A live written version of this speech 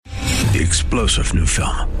The explosive new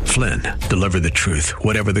film, Flynn, deliver the truth,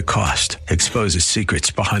 whatever the cost, exposes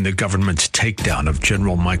secrets behind the government's takedown of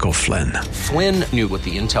General Michael Flynn. Flynn knew what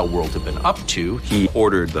the intel world had been up to. He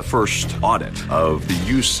ordered the first audit of the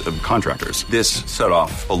use of contractors. This set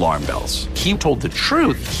off alarm bells. He told the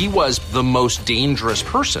truth. He was the most dangerous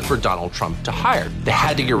person for Donald Trump to hire. They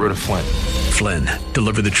had to get rid of Flynn. Flynn,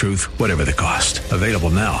 deliver the truth, whatever the cost. Available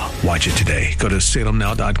now. Watch it today. Go to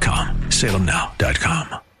salemnow.com.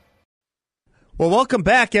 salemnow.com. Well, welcome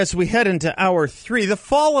back as we head into hour 3. The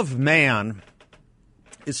fall of man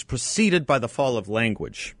is preceded by the fall of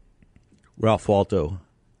language. Ralph Waldo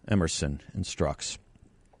Emerson instructs.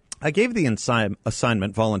 I gave the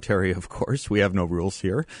assignment voluntary, of course. We have no rules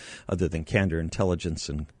here other than candor, intelligence,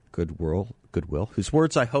 and goodwill, whose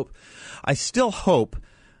words I still hope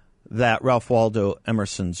that Ralph Waldo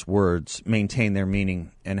Emerson's words maintain their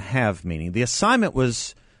meaning and have meaning. The assignment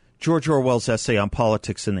was George Orwell's essay on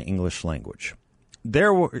politics in the English language.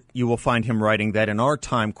 There you will find him writing that in our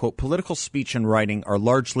time, quote, political speech and writing are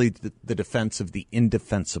largely the defense of the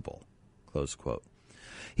indefensible, close quote.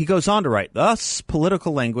 He goes on to write, thus,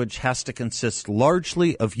 political language has to consist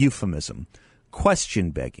largely of euphemism,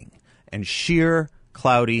 question begging, and sheer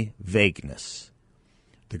cloudy vagueness.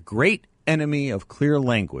 The great enemy of clear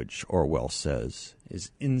language, Orwell says,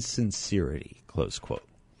 is insincerity, close quote.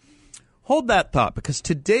 Hold that thought, because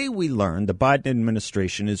today we learned the Biden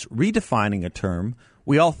administration is redefining a term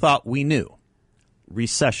we all thought we knew,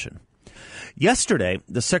 recession. Yesterday,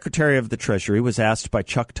 the Secretary of the Treasury was asked by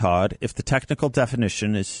Chuck Todd if the technical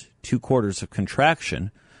definition is 2 quarters of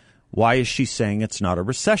contraction. Why is she saying it's not a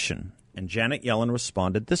recession? And Janet Yellen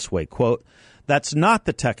responded this way, quote, that's not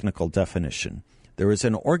the technical definition. There is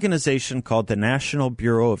an organization called the National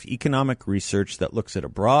Bureau of Economic Research that looks at a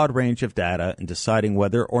broad range of data in deciding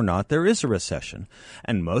whether or not there is a recession.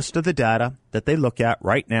 And most of the data that they look at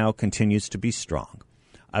right now continues to be strong.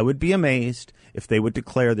 I would be amazed if they would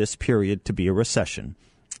declare this period to be a recession,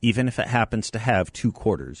 even if it happens to have 2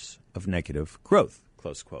 quarters of negative growth,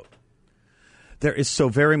 close quote. There is so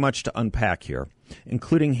very much to unpack here,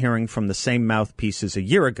 including hearing from the same mouthpieces a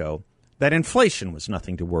year ago that inflation was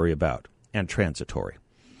nothing to worry about and transitory,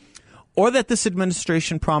 or that this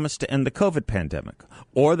administration promised to end the COVID pandemic,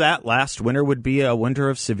 or that last winter would be a winter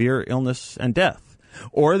of severe illness and death,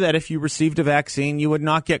 or that if you received a vaccine, you would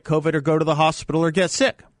not get COVID or go to the hospital or get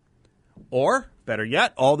sick. Or, better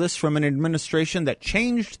yet, all this from an administration that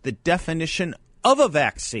changed the definition of a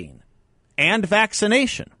vaccine and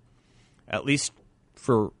vaccination, at least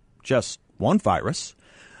for just one virus.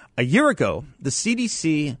 A year ago, the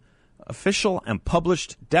CDC official and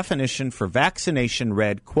published definition for vaccination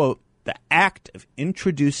read, quote, the act of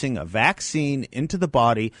introducing a vaccine into the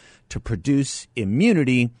body to produce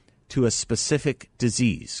immunity to a specific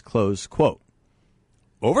disease, close quote.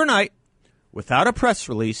 Overnight, without a press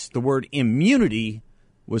release, the word immunity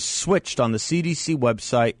was switched on the CDC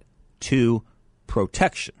website to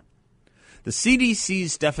protection. The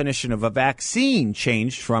CDC's definition of a vaccine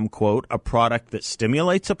changed from, quote, a product that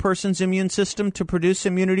stimulates a person's immune system to produce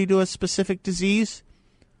immunity to a specific disease,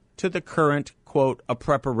 to the current, quote, a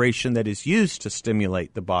preparation that is used to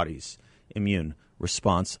stimulate the body's immune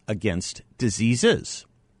response against diseases,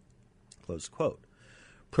 close quote.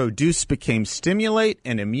 Produce became stimulate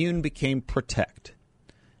and immune became protect.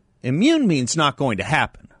 Immune means not going to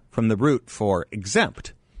happen, from the root for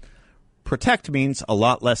exempt. Protect means a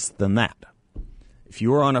lot less than that. If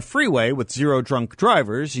you are on a freeway with 0 drunk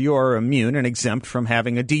drivers, you are immune and exempt from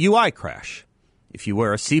having a DUI crash. If you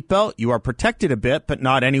wear a seatbelt, you are protected a bit, but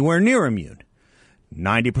not anywhere near immune.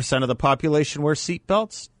 90% of the population wear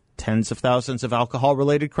seatbelts. Tens of thousands of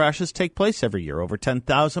alcohol-related crashes take place every year. Over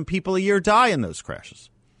 10,000 people a year die in those crashes.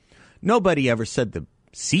 Nobody ever said the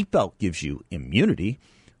seatbelt gives you immunity,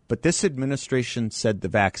 but this administration said the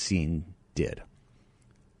vaccine did.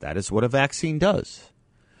 That is what a vaccine does.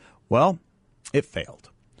 Well, it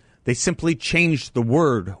failed. They simply changed the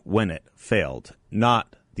word when it failed,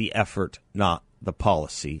 not the effort, not the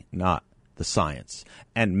policy, not the science,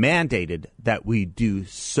 and mandated that we do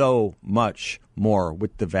so much more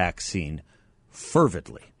with the vaccine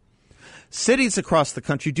fervidly. Cities across the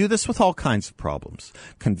country do this with all kinds of problems.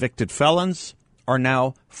 Convicted felons are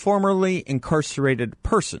now formerly incarcerated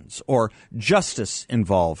persons or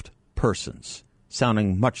justice-involved persons,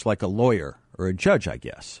 sounding much like a lawyer or a judge, I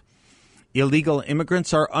guess. Illegal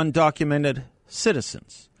immigrants are undocumented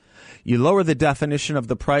citizens. You lower the definition of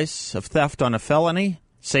the price of theft on a felony,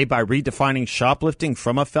 say by redefining shoplifting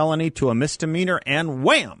from a felony to a misdemeanor, and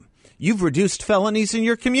wham, you've reduced felonies in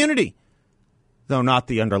your community. Though not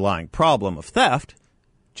the underlying problem of theft,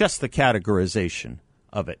 just the categorization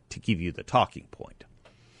of it to give you the talking point.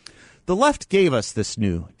 The left gave us this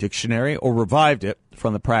new dictionary, or revived it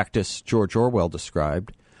from the practice George Orwell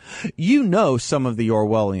described. You know some of the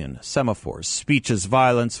Orwellian semaphores. Speech is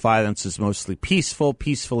violence. Violence is mostly peaceful.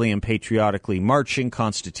 Peacefully and patriotically marching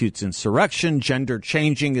constitutes insurrection. Gender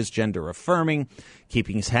changing is gender affirming.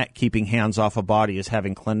 Keeping hands off a body is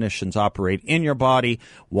having clinicians operate in your body.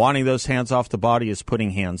 Wanting those hands off the body is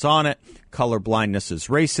putting hands on it. Color blindness is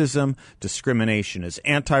racism. Discrimination is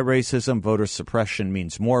anti-racism. Voter suppression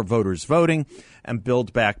means more voters voting. And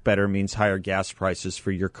Build Back Better means higher gas prices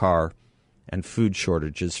for your car, and food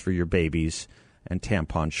shortages for your babies, and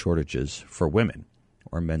tampon shortages for women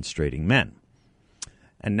or menstruating men.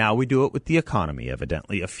 And now we do it with the economy,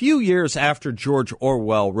 evidently. A few years after George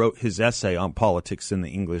Orwell wrote his essay on politics in the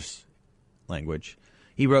English language,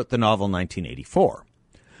 he wrote the novel 1984.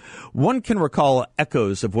 One can recall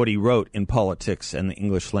echoes of what he wrote in politics and the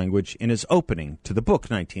English language in his opening to the book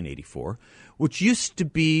 1984, which used to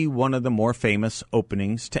be one of the more famous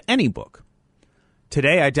openings to any book.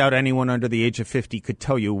 Today, I doubt anyone under the age of 50 could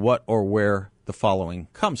tell you what or where the following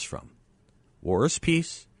comes from. War is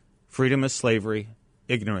peace, freedom is slavery,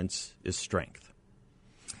 ignorance is strength.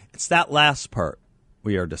 It's that last part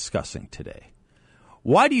we are discussing today.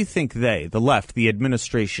 Why do you think they, the left, the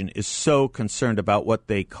administration, is so concerned about what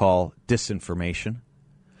they call disinformation?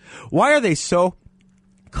 Why are they so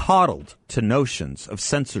coddled to notions of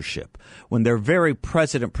censorship when their very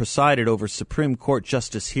president presided over Supreme Court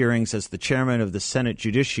justice hearings as the chairman of the Senate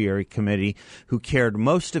Judiciary Committee, who cared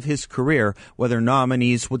most of his career whether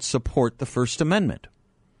nominees would support the First Amendment?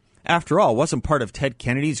 After all, wasn't part of Ted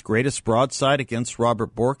Kennedy's greatest broadside against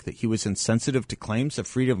Robert Bork that he was insensitive to claims of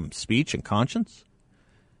freedom of speech and conscience?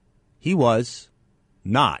 He was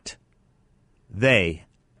not. They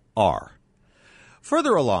are.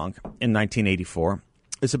 Further along in 1984,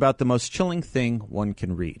 is about the most chilling thing one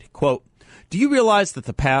can read. Quote, do you realize that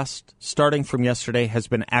the past, starting from yesterday, has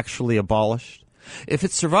been actually abolished? If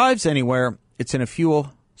it survives anywhere, it's in a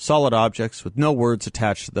few solid objects with no words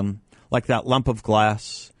attached to them, like that lump of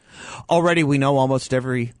glass. Already we know almost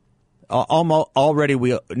literally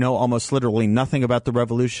nothing about the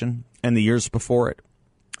revolution and the years before it.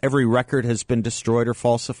 Every record has been destroyed or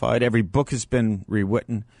falsified. Every book has been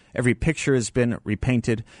rewritten. Every picture has been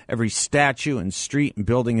repainted. Every statue and street and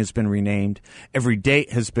building has been renamed. Every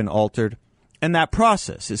date has been altered. And that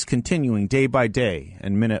process is continuing day by day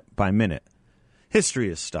and minute by minute. History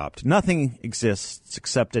has stopped. Nothing exists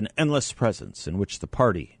except an endless presence in which the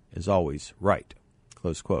party is always right.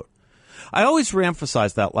 Close quote. I always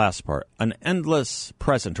reemphasize that last part, an endless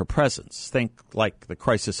present or presence. Think like the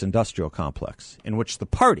crisis industrial complex, in which the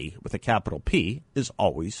party, with a capital P, is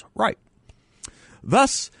always right.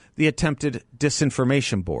 Thus, the attempted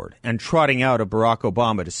disinformation board and trotting out of Barack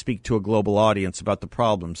Obama to speak to a global audience about the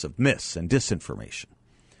problems of mis- and disinformation.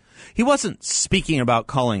 He wasn't speaking about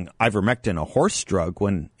calling ivermectin a horse drug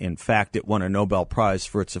when, in fact, it won a Nobel Prize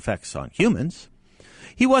for its effects on humans.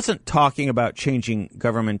 He wasn't talking about changing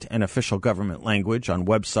government and official government language on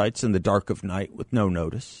websites in the dark of night with no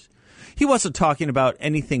notice. He wasn't talking about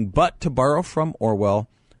anything but, to borrow from Orwell,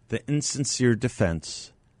 the insincere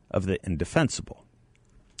defense of the indefensible.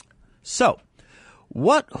 So,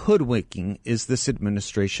 what hoodwinking is this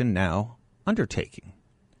administration now undertaking?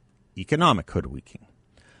 Economic hoodwinking.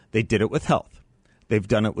 They did it with health. They've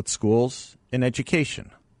done it with schools and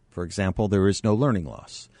education. For example, there is no learning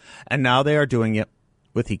loss. And now they are doing it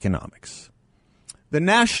with economics. The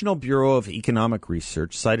National Bureau of Economic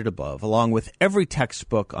Research, cited above, along with every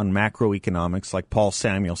textbook on macroeconomics like Paul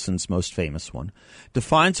Samuelson's most famous one,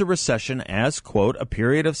 defines a recession as, quote, a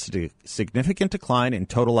period of significant decline in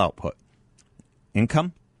total output,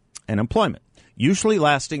 income, and employment, usually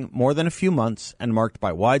lasting more than a few months and marked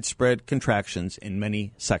by widespread contractions in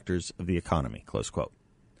many sectors of the economy, close quote.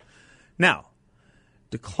 Now,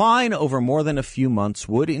 decline over more than a few months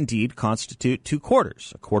would indeed constitute 2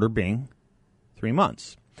 quarters, a quarter being 3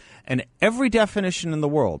 months. And every definition in the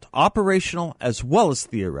world, operational as well as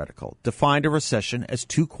theoretical, defined a recession as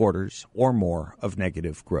 2 quarters or more of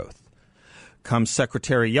negative growth. Comes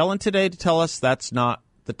Secretary Yellen today to tell us that's not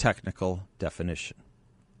the technical definition.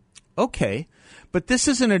 Okay, but this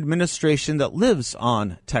is an administration that lives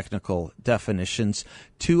on technical definitions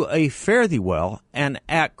to a fare thee well and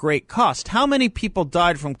at great cost. How many people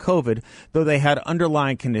died from COVID, though they had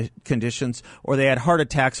underlying conditions or they had heart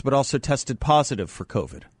attacks but also tested positive for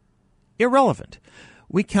COVID? Irrelevant.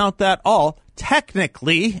 We count that all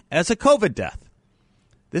technically as a COVID death.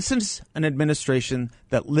 This is an administration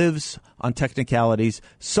that lives on technicalities,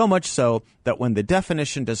 so much so that when the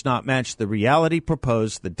definition does not match the reality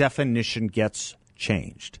proposed, the definition gets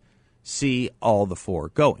changed. See all the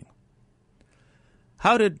foregoing.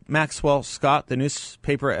 How did Maxwell Scott, the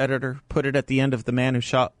newspaper editor, put it at the end of The Man Who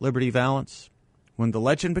Shot Liberty Valance? When the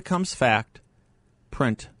legend becomes fact,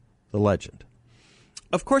 print the legend.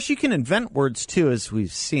 Of course, you can invent words, too, as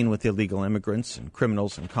we've seen with illegal immigrants and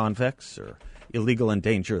criminals and convicts, or illegal and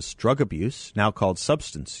dangerous drug abuse, now called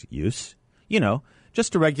substance use. You know,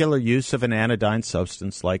 just a regular use of an anodyne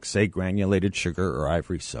substance like, say, granulated sugar or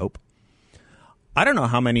ivory soap. I don't know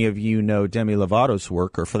how many of you know Demi Lovato's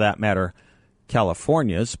work, or for that matter,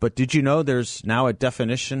 California's, but did you know there's now a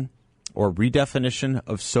definition or redefinition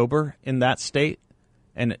of sober in that state?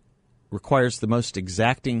 And it requires the most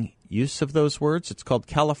exacting use of those words. It's called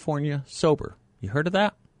California sober. You heard of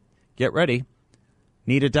that? Get ready.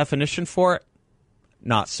 Need a definition for it?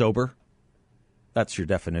 Not sober. That's your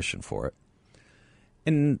definition for it.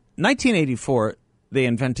 In 1984, they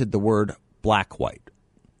invented the word black-white.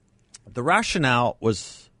 The rationale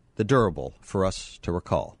was the durable for us to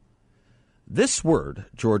recall. This word,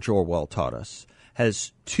 George Orwell taught us,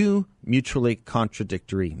 has two mutually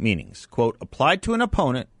contradictory meanings. Quote, applied to an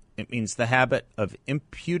opponent, it means the habit of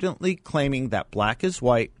impudently claiming that black is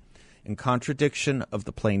white in contradiction of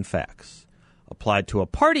the plain facts. Applied to a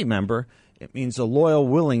party member, it means a loyal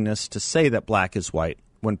willingness to say that black is white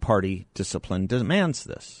when party discipline demands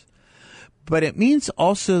this. But it means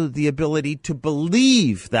also the ability to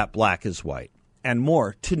believe that black is white, and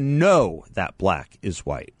more, to know that black is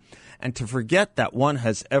white, and to forget that one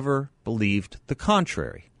has ever believed the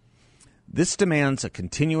contrary. This demands a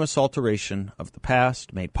continuous alteration of the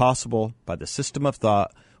past made possible by the system of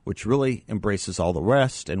thought which really embraces all the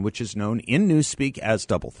rest and which is known in newspeak as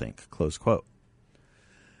doublethink, close quote.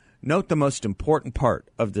 Note the most important part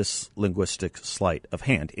of this linguistic sleight of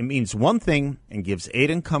hand. It means one thing and gives aid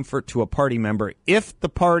and comfort to a party member if the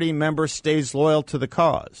party member stays loyal to the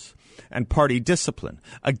cause and party discipline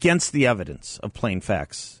against the evidence of plain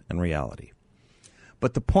facts and reality.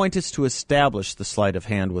 But the point is to establish the sleight of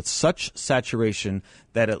hand with such saturation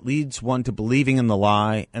that it leads one to believing in the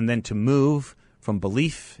lie and then to move from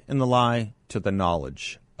belief in the lie to the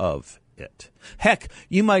knowledge of it. Heck,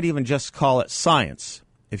 you might even just call it science.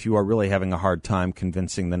 If you are really having a hard time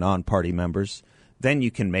convincing the non-party members, then you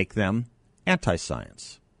can make them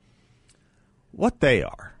anti-science. What they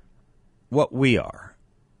are, what we are,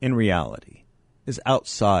 in reality, is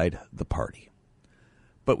outside the party.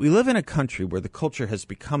 But we live in a country where the culture has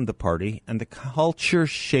become the party, and the culture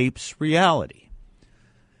shapes reality.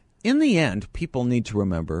 In the end, people need to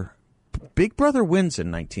remember, Big Brother wins in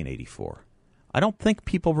 1984. I don't think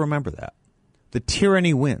people remember that. The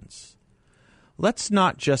tyranny wins. Let's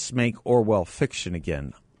not just make Orwell fiction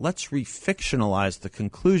again. Let's refictionalize the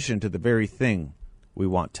conclusion to the very thing we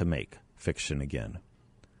want to make fiction again.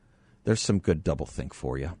 There's some good doublethink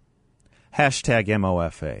for you. Hashtag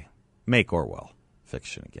MOFA. Make Orwell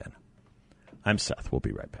fiction again. I'm Seth. We'll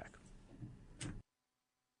be right back.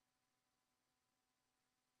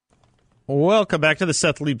 Welcome back to the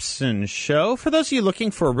Seth Leibsohn Show. For those of you looking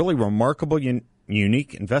for a really remarkable,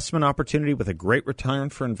 unique investment opportunity with a great return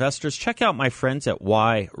for investors, check out my friends at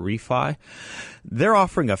YRefi. They're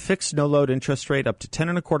offering a fixed no-load interest rate up to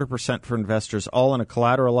 10.25% for investors, all in a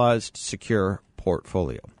collateralized, secure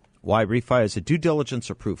portfolio. YRefi is a due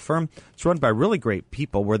diligence-approved firm. It's run by really great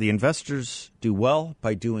people where the investors do well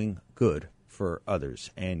by doing good for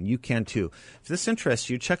others, and you can too. If this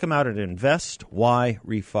interests you, check them out at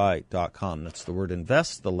investyrefi.com. That's the word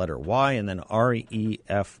invest, the letter Y, and then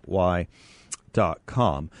REFY.com.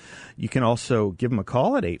 You can also give them a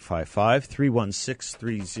call at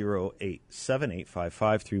 855-316-3087,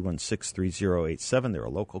 855-316-3087. They're a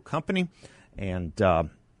local company, and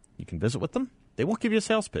you can visit with them. They won't give you a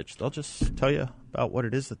sales pitch. They'll just tell you about what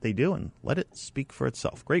it is that they do and let it speak for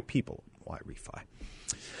itself. Great people, YRefi.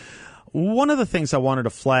 One of the things I wanted to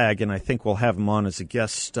flag, and I think we'll have him on as a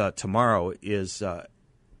guest tomorrow, is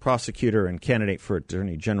prosecutor and candidate for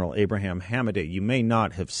Attorney General Abraham Hamadeh. You may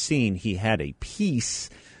not have seen he had a piece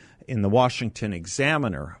in the Washington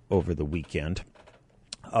Examiner over the weekend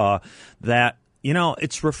that, you know,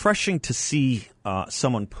 it's refreshing to see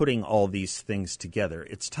someone putting all these things together.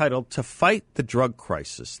 It's titled, "To Fight the Drug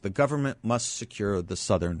Crisis, the Government Must Secure the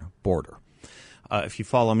Southern Border." If you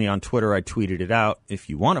follow me on Twitter, I tweeted it out. If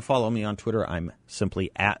you want to follow me on Twitter, I'm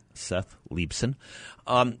simply at Seth Leibsohn.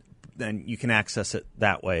 Then you can access it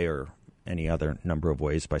that way or any other number of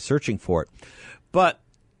ways by searching for it. But,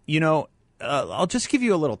 you know, I'll just give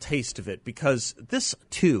you a little taste of it because this,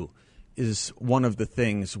 too, is one of the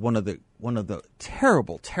things, one of the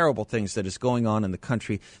terrible, terrible things that is going on in the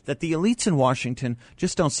country that the elites in Washington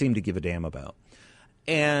just don't seem to give a damn about.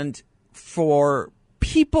 And for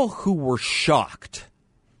people who were shocked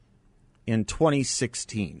in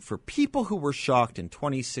 2016, for people who were shocked in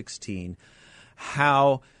 2016,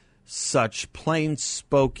 how such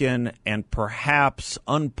plain-spoken and perhaps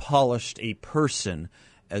unpolished a person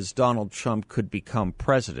as Donald Trump could become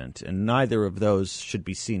president, and neither of those should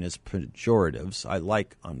be seen as pejoratives. I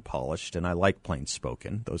like unpolished and I like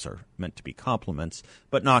plain-spoken. Those are meant to be compliments,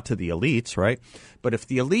 but not to the elites, right? But if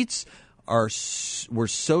the elites were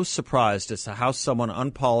so surprised as to how someone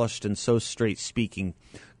unpolished and so straight-speaking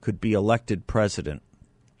could be elected president,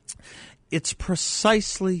 it's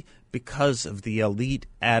precisely because of the elite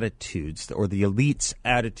attitudes or the elite's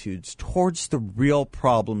attitudes towards the real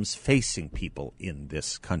problems facing people in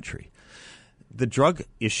this country. The drug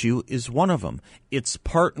issue is one of them. It's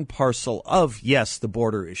part and parcel of, yes, the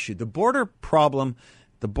border issue. The border problem,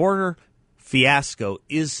 the border fiasco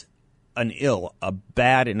is a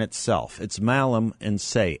bad in itself. It's malum in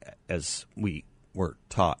se, as we were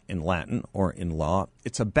taught in Latin or in law.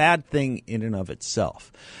 It's a bad thing in and of itself.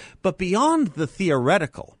 But beyond the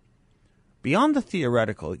theoretical,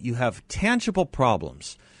 you have tangible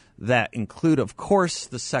problems that include, of course,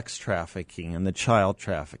 the sex trafficking and the child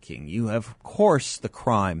trafficking. You have, of course, the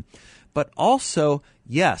crime. But also,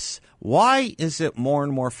 yes, why is it more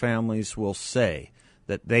and more families will say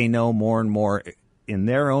that they know more and more in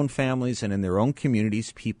their own families and in their own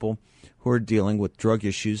communities people who are dealing with drug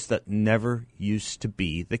issues that never used to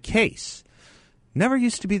be the case? Never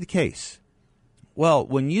used to be the case. Well,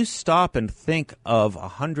 when you stop and think of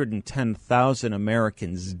 110,000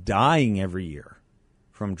 Americans dying every year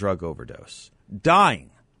from drug overdose,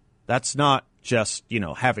 dying, that's not just,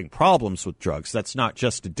 having problems with drugs. That's not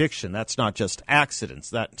just addiction. That's not just accidents.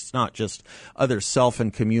 That's not just other self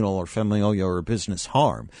and communal or familial or business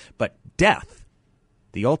harm, but death,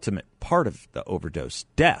 the ultimate part of the overdose,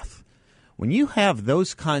 death. When you have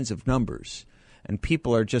those kinds of numbers and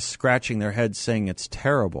people are just scratching their heads saying it's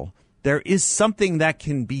terrible, there is something that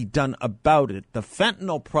can be done about it. The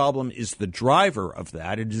fentanyl problem is the driver of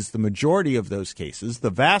that. It is the majority of those cases, the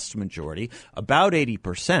vast majority, about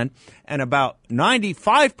 80%, and about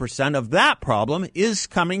 95% of that problem is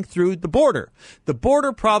coming through the border. The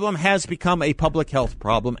border problem has become a public health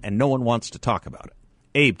problem, and no one wants to talk about it.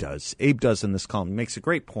 Abe does. Abe does in this column. He makes a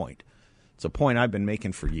great point. It's a point I've been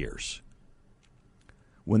making for years.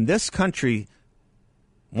 When this country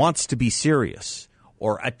wants to be serious,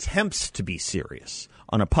 or attempts to be serious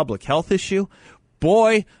on a public health issue,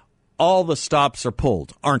 boy, all the stops are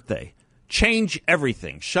pulled, aren't they? Change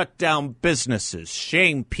everything, shut down businesses,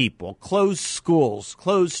 shame people, close schools,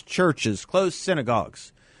 close churches, close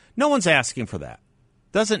synagogues. No one's asking for that.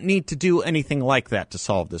 Doesn't need to do anything like that to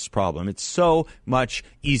solve this problem. It's so much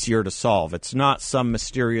easier to solve. It's not some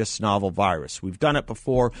mysterious novel virus. We've done it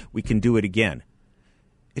before. We can do it again.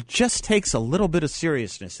 It just takes a little bit of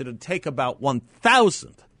seriousness. It'll take about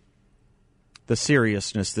 1,000th the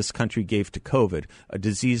seriousness this country gave to COVID, a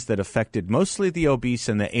disease that affected mostly the obese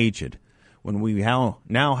and the aged, when we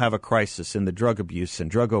now have a crisis in the drug abuse and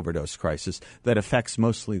drug overdose crisis that affects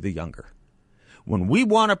mostly the younger. When we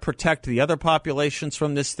want to protect the other populations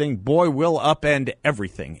from this thing, boy, we'll upend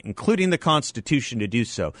everything, including the Constitution, to do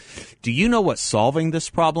so. Do you know what solving this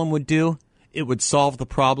problem would do? It would solve the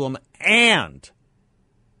problem and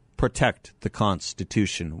protect the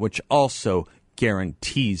Constitution, which also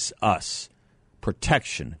guarantees us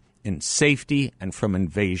protection in safety and from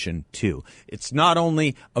invasion, too. It's not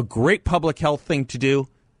only a great public health thing to do,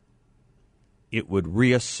 it would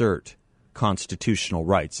reassert constitutional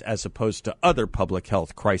rights as opposed to other public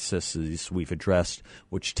health crises we've addressed,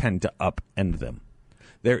 which tend to upend them.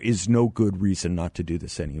 There is no good reason not to do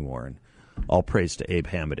this anymore, and all praise to Abe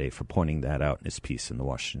Hamadeh for pointing that out in his piece in the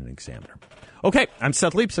Washington Examiner. Okay, I'm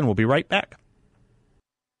Seth Leibson. We'll be right back.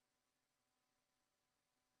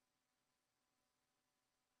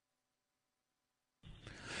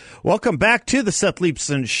 Welcome back to the Seth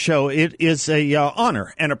Leibson Show. It is a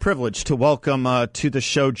honor and a privilege to welcome to the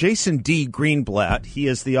show Jason D. Greenblatt. He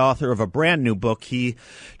is the author of a brand new book he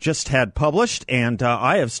just had published, and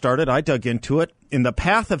I dug into it, In the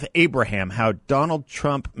Path of Abraham, How Donald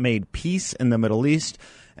Trump Made Peace in the Middle East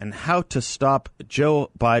and How to Stop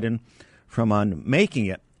Joe Biden from Unmaking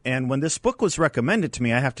It. And when this book was recommended to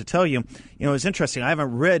me, I have to tell you, it was interesting. I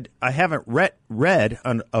haven't read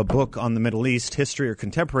a book on the Middle East, history or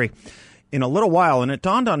contemporary, in a little while. And it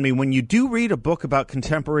dawned on me, when you do read a book about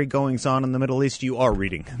contemporary goings-on in the Middle East, you are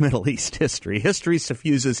reading Middle East history. History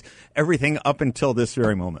suffuses everything up until this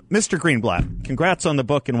very moment. Mr. Greenblatt, congrats on the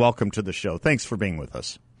book and welcome to the show. Thanks for being with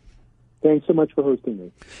us. Thanks so much for hosting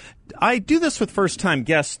me. I do this with first-time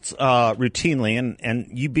guests routinely, and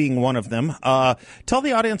you being one of them. Tell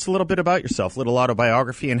the audience a little bit about yourself, a little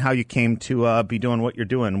autobiography, and how you came to be doing what you're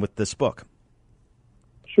doing with this book.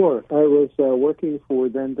 Sure. I was working for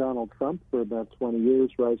then Donald Trump for about 20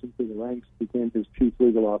 years, rising through the ranks, became his chief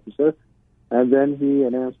legal officer, and then he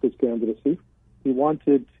announced his candidacy. He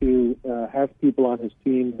wanted to have people on his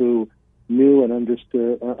team who knew and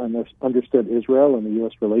understood Israel and the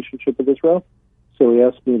U.S. relationship with Israel. So he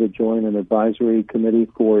asked me to join an advisory committee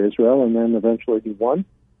for Israel, and then eventually he won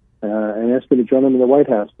and asked me to join him in the White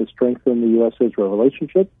House to strengthen the U.S.-Israel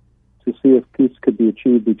relationship, to see if peace could be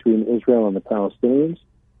achieved between Israel and the Palestinians,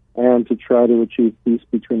 and to try to achieve peace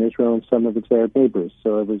between Israel and some of its Arab neighbors.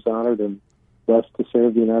 So I was honored and blessed to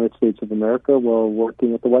serve the United States of America while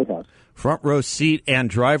working at the White House. Front row seat and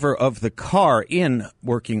driver of the car in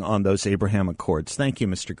working on those Abraham Accords. Thank you,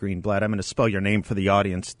 Mr. Greenblatt. I'm going to spell your name for the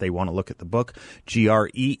audience. They want to look at the book.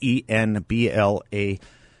 Greenblatt.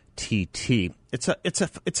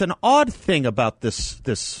 It's an odd thing about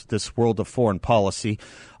this world of foreign policy.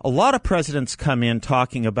 A lot of presidents come in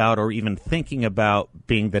talking about or even thinking about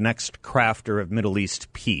being the next crafter of Middle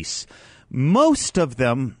East peace. Most of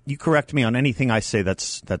them, you correct me on anything I say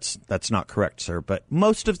that's not correct, sir, but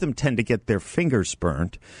most of them tend to get their fingers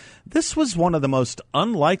burned. This was one of the most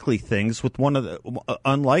unlikely things with one of the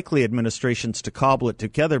unlikely administrations to cobble it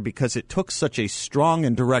together, because it took such a strong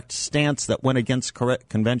and direct stance that went against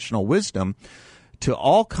conventional wisdom to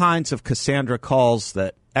all kinds of Cassandra calls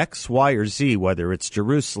that X, Y, or Z, whether it's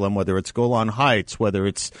Jerusalem, whether it's Golan Heights, whether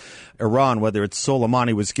it's Iran, whether it's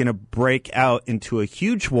Soleimani, was going to break out into a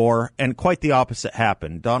huge war, and quite the opposite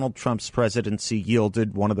happened. Donald Trump's presidency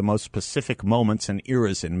yielded one of the most pacific moments and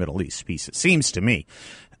eras in Middle East peace, it seems to me.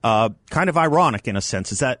 Kind of ironic in a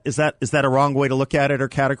sense. Is that a wrong way to look at it or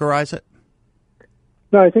categorize it?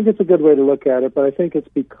 No, I think it's a good way to look at it, but I think it's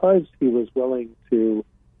because he was willing to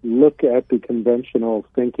look at the conventional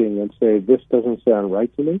thinking and say, this doesn't sound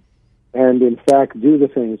right to me, and in fact do the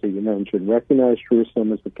things that you mentioned. Recognize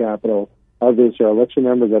Jerusalem as the capital of Israel. Let's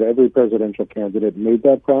remember that every presidential candidate made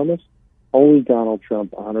that promise. Only Donald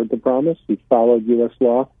Trump honored the promise. He followed U.S.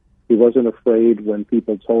 law. He wasn't afraid when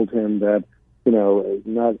people told him that,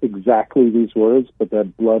 not exactly these words, but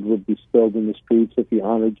that blood would be spilled in the streets if he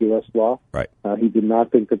honored U.S. law. Right. He did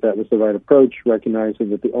not think that was the right approach, recognizing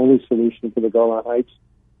that the only solution for the Golan Heights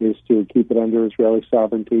is to keep it under Israeli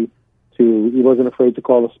sovereignty. He wasn't afraid to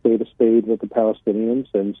call a spade with the Palestinians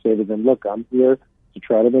and say to them, look, I'm here to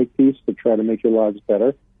try to make peace, to try to make your lives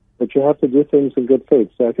better, but you have to do things in good faith.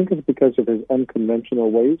 So I think it's because of his unconventional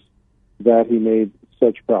ways that he made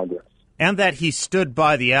such progress. And that he stood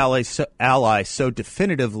by the ally so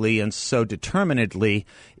definitively and so determinedly,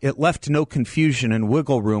 it left no confusion and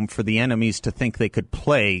wiggle room for the enemies to think they could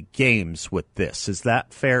play games with this. Is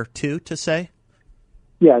that fair, too, to say?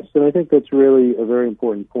 Yes, and I think that's really a very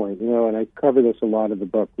important point. And I cover this a lot in the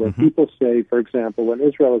book, where people say, for example, when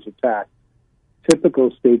Israel is attacked,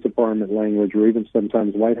 typical State Department language, or even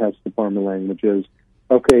sometimes White House Department language, is,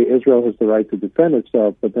 okay, Israel has the right to defend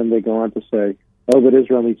itself, but then they go on to say, oh, but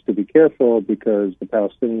Israel needs to be careful because the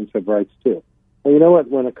Palestinians have rights too. Well, you know what?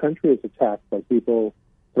 When a country is attacked by people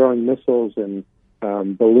throwing missiles and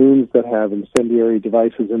balloons that have incendiary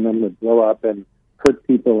devices in them that blow up and hurt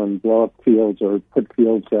people and blow up fields or put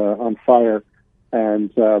fields on fire,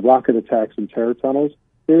 and rocket attacks and terror tunnels,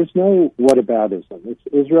 there's no whataboutism.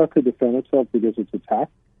 Israel could defend itself because it's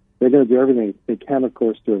attacked. They're going to do everything they can, of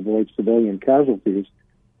course, to avoid civilian casualties.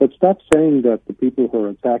 But stop saying that the people who are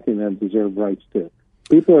attacking them deserve rights too.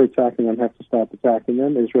 People who are attacking them have to stop attacking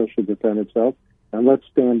them. Israel should defend itself. And let's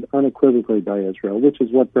stand unequivocally by Israel, which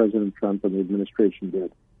is what President Trump and the administration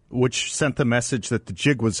did. Which sent the message that the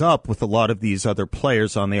jig was up with a lot of these other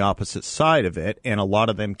players on the opposite side of it, and a lot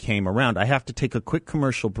of them came around. I have to take a quick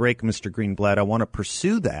commercial break, Mr. Greenblatt. I want to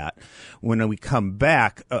pursue that when we come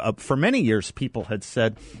back. For many years, people had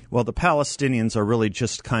said, well, the Palestinians are really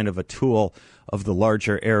just kind of a tool of the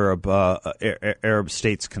larger Arab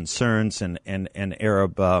states' concerns and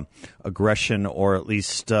Arab aggression, or at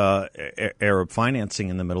least Arab financing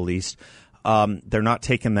in the Middle East. They're not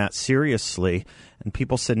taking that seriously. And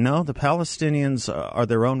people said, no, the Palestinians are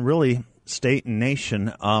their own really state and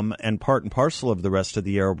nation, and part and parcel of the rest of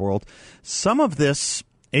the Arab world. Some of this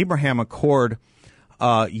Abraham Accord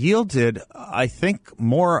yielded, I think,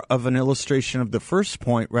 more of an illustration of the first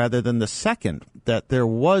point rather than the second, that there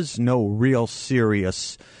was no real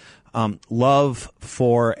serious love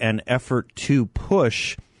for an effort to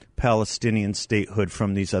push Palestinian statehood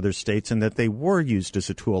from these other states, and that they were used as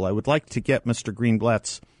a tool. I would like to get Mr.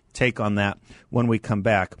 Greenblatt's take on that when we come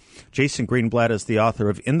back. Jason Greenblatt is the author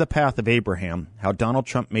of In the Path of Abraham, How Donald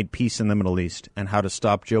Trump Made Peace in the Middle East and How to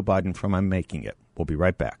Stop Joe Biden from Unmaking It. We'll be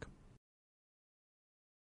right back.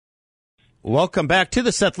 Welcome back to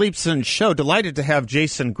the Seth Leibsohn Show. Delighted to have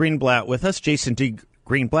Jason Greenblatt with us. Jason D.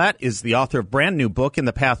 Greenblatt is the author of a brand new book, In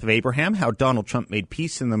the Path of Abraham, How Donald Trump Made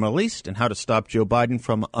Peace in the Middle East and How to Stop Joe Biden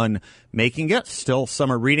from Unmaking It. Still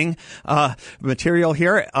summer reading material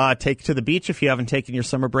here. Take to the beach if you haven't taken your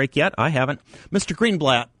summer break yet. I haven't. Mr.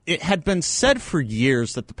 Greenblatt, it had been said for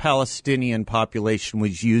years that the Palestinian population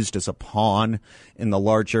was used as a pawn in the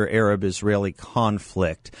larger Arab-Israeli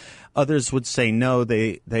conflict. Others would say no,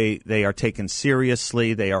 they are taken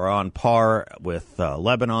seriously. They are on par with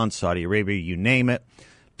Lebanon, Saudi Arabia, you name it.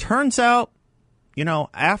 Turns out,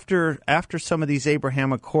 after some of these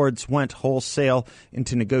Abraham Accords went wholesale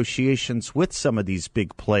into negotiations with some of these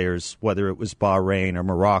big players, whether it was Bahrain or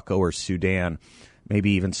Morocco or Sudan,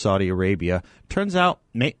 maybe even Saudi Arabia, turns out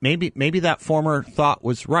maybe that former thought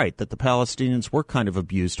was right, that the Palestinians were kind of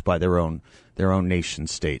abused by their own nation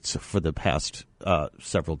states for the past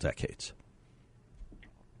several decades.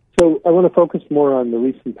 So I want to focus more on the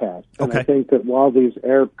recent past. And okay. I think that while these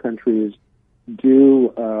Arab countries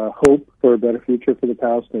do hope for a better future for the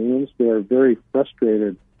Palestinians, they are very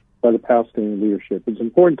frustrated by the Palestinian leadership. It's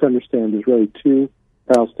important to understand there's really two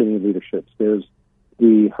Palestinian leaderships. There's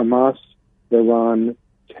the Hamas, Iran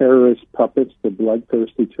terrorist puppets, the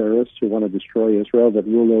bloodthirsty terrorists who want to destroy Israel that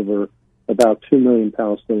rule over about 2 million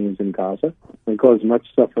Palestinians in Gaza and cause much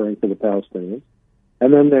suffering for the Palestinians.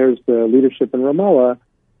 And then there's the leadership in Ramallah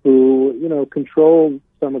who, control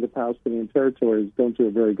some of the Palestinian territories, don't do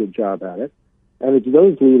a very good job at it. And it's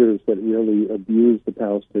those leaders that really abuse the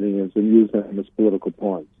Palestinians and use them as political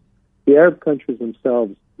pawns. The Arab countries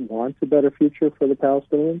themselves want a better future for the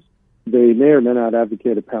Palestinians. They may or may not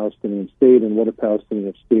advocate a Palestinian state, and what a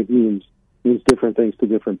Palestinian state means different things to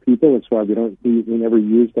different people. That's why we never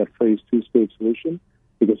use that phrase two-state solution,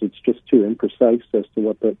 because it's just too imprecise as to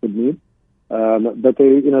what that would mean. But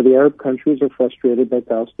the Arab countries are frustrated by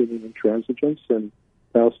Palestinian intransigence and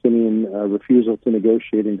Palestinian refusal to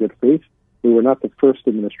negotiate in good faith. We were not the first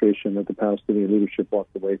administration that the Palestinian leadership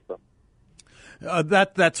walked away from.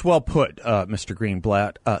 That's well put, Mr.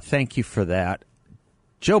 Greenblatt. Thank you for that.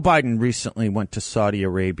 Joe Biden recently went to Saudi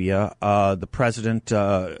Arabia. The president,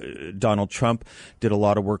 Donald Trump, did a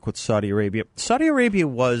lot of work with Saudi Arabia. Saudi Arabia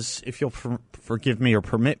was, if you'll forgive me or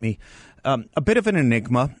permit me, a bit of an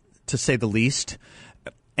enigma, to say the least.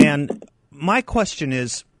 And my question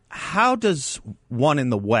is, how does one in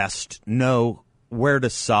the West know where to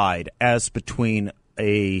side as between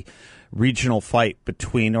a regional fight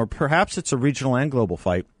between, or perhaps it's a regional and global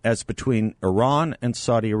fight, as between Iran and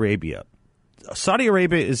Saudi Arabia? Saudi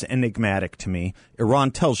Arabia is enigmatic to me.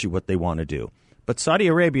 Iran tells you what they want to do. But Saudi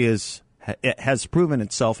Arabia has proven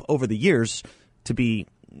itself over the years to be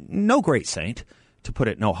no great saint, to put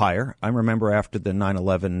it no higher. I remember after the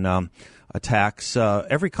 9/11 attacks,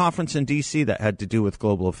 every conference in D.C. that had to do with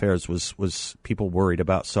global affairs was people worried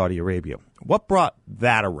about Saudi Arabia. What brought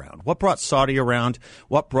that around? What brought Saudi around?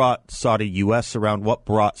 What brought Saudi U.S. around? What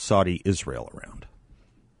brought Saudi Israel around?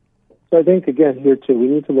 So I think, again, here, too, we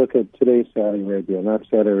need to look at today's Saudi Arabia, not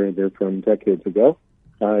Saudi Arabia from decades ago.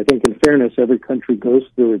 I think, in fairness, every country goes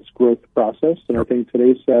through its growth process, and I think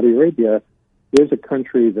today's Saudi Arabia is a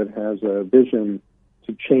country that has a vision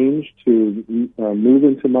to change, to move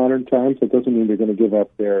into modern times. That doesn't mean they're going to give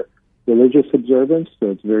up their religious observance, so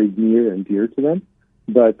it's very near and dear to them,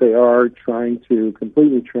 but they are trying to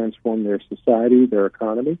completely transform their society, their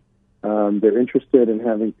economy. They're interested in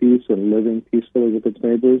having peace and living peacefully with its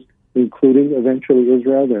neighbors, including eventually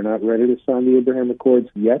Israel. They're not ready to sign the Abraham Accords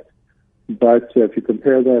yet. But if you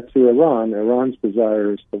compare that to Iran, Iran's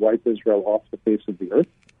desire is to wipe Israel off the face of the earth.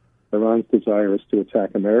 Iran's desire is to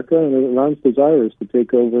attack America, and Iran's desire is to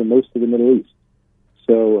take over most of the Middle East.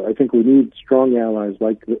 So I think we need strong allies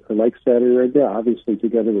like Saudi Arabia, obviously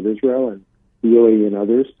together with Israel and the UAE and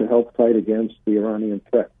others, to help fight against the Iranian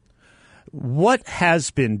threat. What has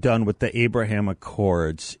been done with the Abraham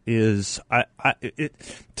Accords is,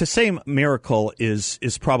 to say miracle is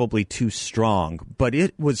probably too strong, but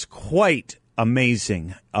it was quite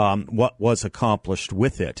amazing what was accomplished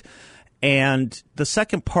with it. And the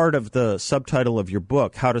second part of the subtitle of your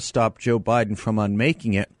book, How to Stop Joe Biden from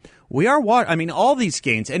Unmaking It, all these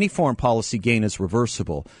gains, any foreign policy gain is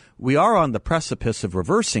reversible. We are on the precipice of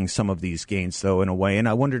reversing some of these gains, though, in a way, and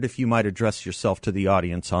I wondered if you might address yourself to the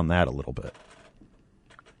audience on that a little bit.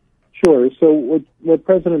 Sure. So what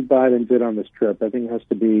President Biden did on this trip, I think, has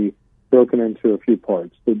to be broken into a few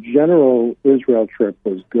parts. The general Israel trip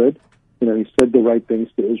was good. He said the right things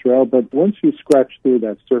to Israel. But once you scratch through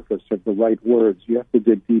that surface of the right words, you have to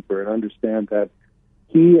dig deeper and understand that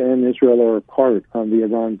he and Israel are apart on the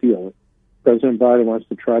Iran deal. President Biden wants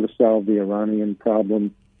to try to solve the Iranian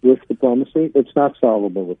problem with diplomacy. It's not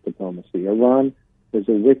solvable with diplomacy. Iran is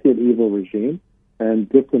a wicked, evil regime, and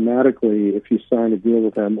diplomatically, if you sign a deal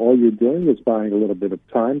with them, all you're doing is buying a little bit of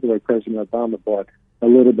time, the way President Obama bought a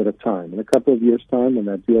little bit of time. In a couple of years' time, when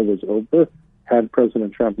that deal was over, had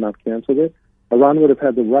President Trump not canceled it, Iran would have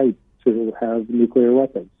had the right to have nuclear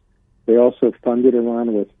weapons. They also funded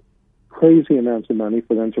Iran with crazy amounts of money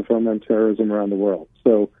for them to foment terrorism around the world.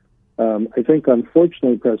 So I think,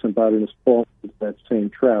 unfortunately, President Biden has fallen into that same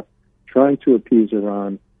trap, trying to appease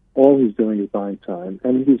Iran. All he's doing is buying time.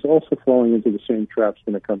 And he's also falling into the same traps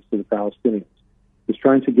when it comes to the Palestinians. He's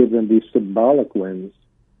trying to give them these symbolic wins,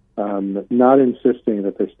 not insisting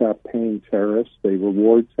that they stop paying terrorists. They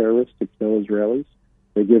reward terrorists to kill Israelis.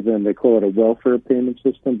 They call it a welfare payment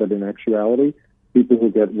system, but in actuality, people who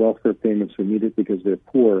get welfare payments who need it because they're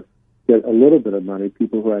poor get a little bit of money.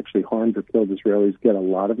 People who actually harmed or killed Israelis get a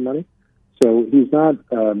lot of money. So he's not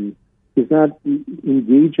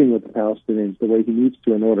engaging with the Palestinians the way he needs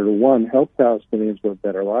to in order to, one, help Palestinians live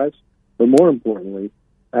better lives, but more importantly,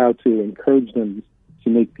 how to encourage them to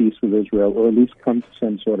make peace with Israel, or at least come to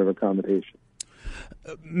some sort of accommodation.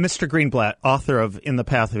 Mr. Greenblatt, author of In the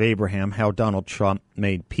Path of Abraham, How Donald Trump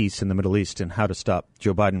Made Peace in the Middle East and How to Stop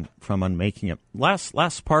Joe Biden from Unmaking It.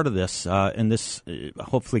 Last part of this, and this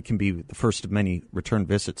hopefully can be the first of many return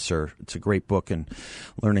visits, sir. It's a great book and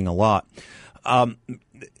learning a lot.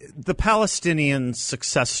 The Palestinian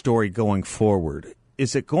success story going forward,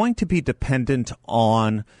 is it going to be dependent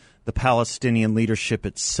on the Palestinian leadership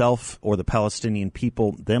itself or the Palestinian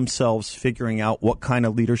people themselves figuring out what kind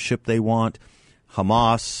of leadership they want?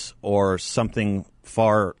 Hamas or something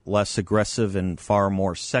far less aggressive and far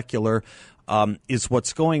more secular? Is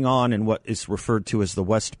what's going on in what is referred to as the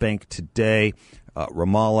West Bank today,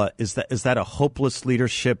 Ramallah, is that a hopeless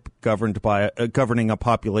leadership governing a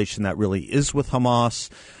population that really is with Hamas?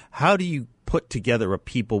 How do you put together a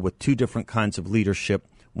people with two different kinds of leadership,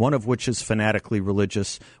 one of which is fanatically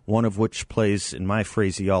religious, one of which plays, in my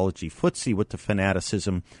phraseology, footsie with the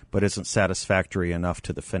fanaticism, but isn't satisfactory enough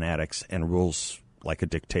to the fanatics and rules like a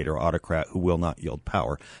dictator autocrat who will not yield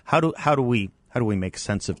power? How do we make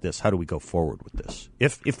sense of this? How do we go forward with this,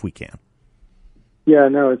 if we can? Yeah,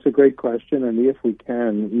 no, it's a great question, and the if we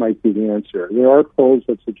can might be the answer. There are polls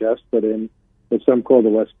that suggest that in what some call the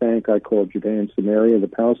West Bank, I call Judea and Samaria, the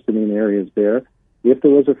Palestinian areas there, if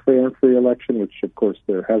there was a fair and free election, which of course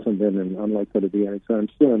there hasn't been and unlikely to be anytime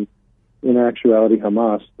soon, in actuality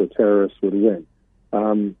Hamas, the terrorists, would win.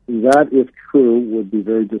 That, if true, would be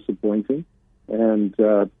very disappointing and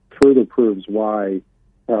further proves why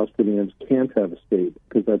Palestinians can't have a state,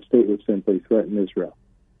 because that state would simply threaten Israel.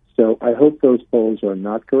 So I hope those polls are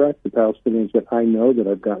not correct. The Palestinians that I know that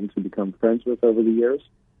I've gotten to become friends with over the years,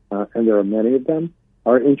 and there are many of them,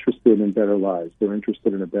 are interested in better lives. They're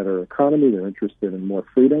interested in a better economy. They're interested in more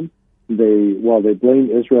freedom. While they blame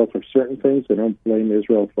Israel for certain things, they don't blame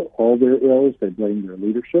Israel for all their ills. They blame their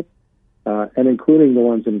leadership, and including the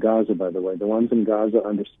ones in Gaza, by the way. The ones in Gaza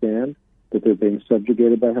understand that they're being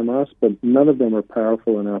subjugated by Hamas, but none of them are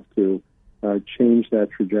powerful enough to change that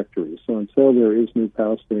trajectory. So until there is new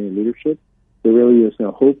Palestinian leadership, there really is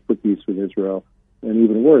no hope for peace with Israel. And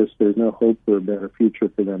even worse, there's no hope for a better future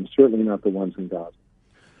for them, certainly not the ones in Gaza.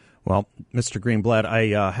 Well, Mr. Greenblatt,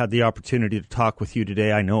 I had the opportunity to talk with you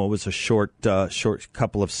today. I know it was a short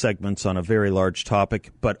couple of segments on a very large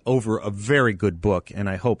topic, but over a very good book. And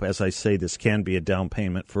I hope, as I say, this can be a down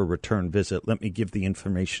payment for a return visit. Let me give the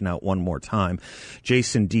information out one more time.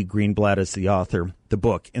 Jason D. Greenblatt is the author. The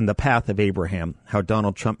book, In the Path of Abraham, How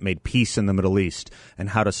Donald Trump Made Peace in the Middle East and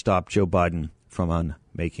How to Stop Joe Biden from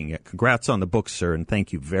Unmaking It. Congrats on the book, sir, and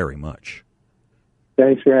thank you very much.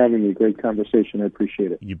 Thanks for having me. Great conversation. I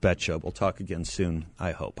appreciate it. You betcha. We'll talk again soon,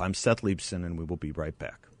 I hope. I'm Seth Leibson, and we will be right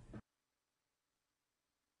back.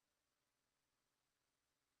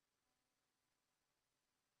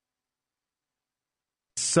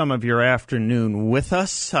 Some of your afternoon with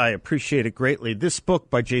us. I appreciate it greatly. This book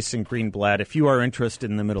by Jason Greenblatt, if you are interested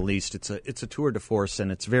in the Middle East, it's a tour de force,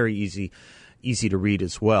 and it's very easy to read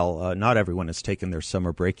as well. Not everyone has taken their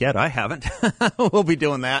summer break yet. I haven't. We'll be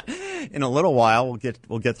doing that in a little while.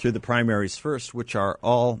 We'll get through the primaries first, which are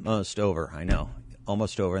almost over. I know,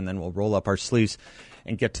 almost over, and then we'll roll up our sleeves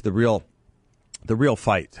and get to the real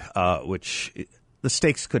fight, which the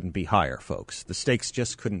stakes couldn't be higher, folks. The stakes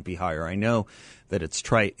just couldn't be higher. I know that it's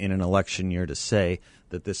trite in an election year to say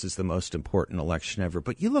that this is the most important election ever,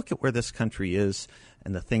 but you look at where this country is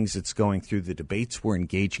and the things it's going through, the debates we're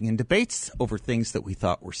engaging in, debates over things that we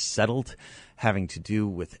thought were settled, having to do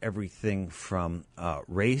with everything from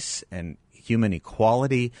race and human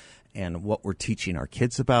equality and what we're teaching our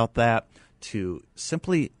kids about that, to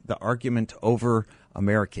simply the argument over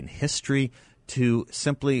American history, to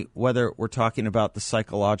simply whether we're talking about the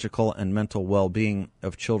psychological and mental well-being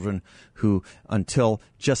of children who, until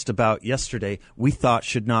just about yesterday, we thought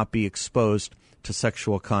should not be exposed to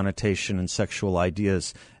sexual connotation and sexual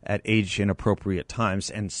ideas at age-inappropriate times,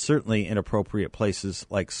 and certainly inappropriate places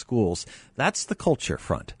like schools. That's the culture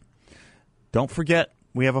front. Don't forget,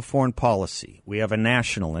 we have a foreign policy. We have a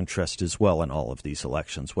national interest as well in all of these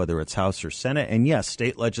elections, whether it's House or Senate. And yes,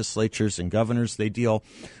 state legislatures and governors, they deal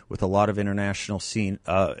with a lot of international scene,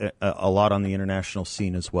 a lot on the international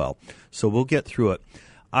scene as well. So we'll get through it.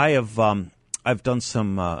 I've done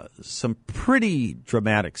some pretty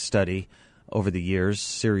dramatic study over the years,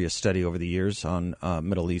 serious study over the years on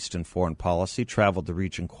Middle East and foreign policy. Traveled the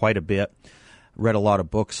region quite a bit. Read a lot of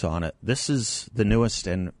books on it. This is the newest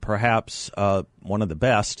and perhaps one of the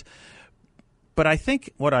best. But I think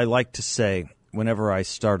what I like to say whenever I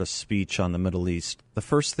start a speech on the Middle East, the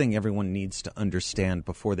first thing everyone needs to understand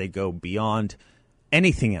before they go beyond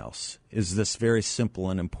anything else is this very simple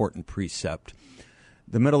and important precept.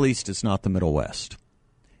 The Middle East is not the Middle West.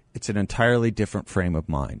 It's an entirely different frame of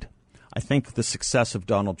mind. I think the success of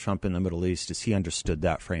Donald Trump in the Middle East is he understood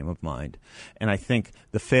that frame of mind. And I think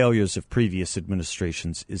the failures of previous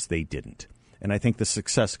administrations is they didn't. And I think the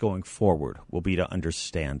success going forward will be to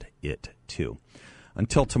understand it, too.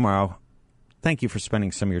 Until tomorrow, thank you for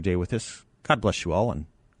spending some of your day with us. God bless you all, and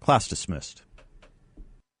class dismissed.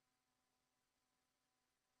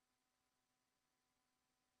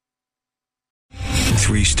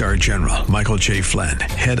 Three-star General Michael J. Flynn,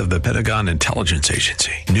 head of the Pentagon Intelligence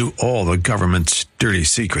Agency, knew all the government's dirty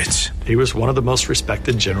secrets. He was one of the most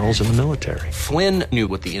respected generals in the military. Flynn knew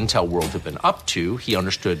what the intel world had been up to. He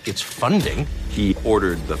understood its funding. He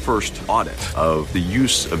ordered the first audit of the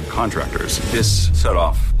use of contractors. This set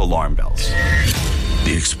off alarm bells.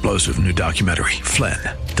 The explosive new documentary, Flynn,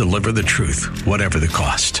 Deliver the Truth, Whatever the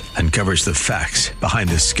Cost, uncovers the facts behind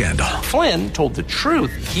this scandal. Flynn told the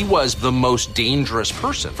truth. He was the most dangerous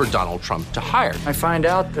person for Donald Trump to hire. I find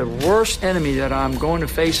out the worst enemy that I'm going to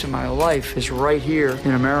face in my life is right here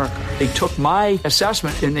in America. They took my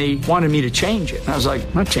assessment and they wanted me to change it. And I was like,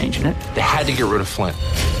 I'm not changing it. They had to get rid of Flynn.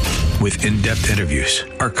 With in-depth interviews,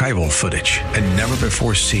 archival footage, and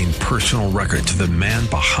never-before-seen personal records of the man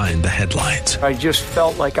behind the headlines. I just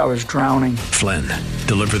felt like I was drowning. Flynn,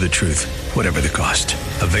 Deliver the Truth, Whatever the Cost.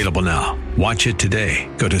 Available now. Watch it today.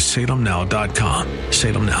 Go to salemnow.com.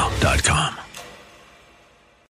 salemnow.com.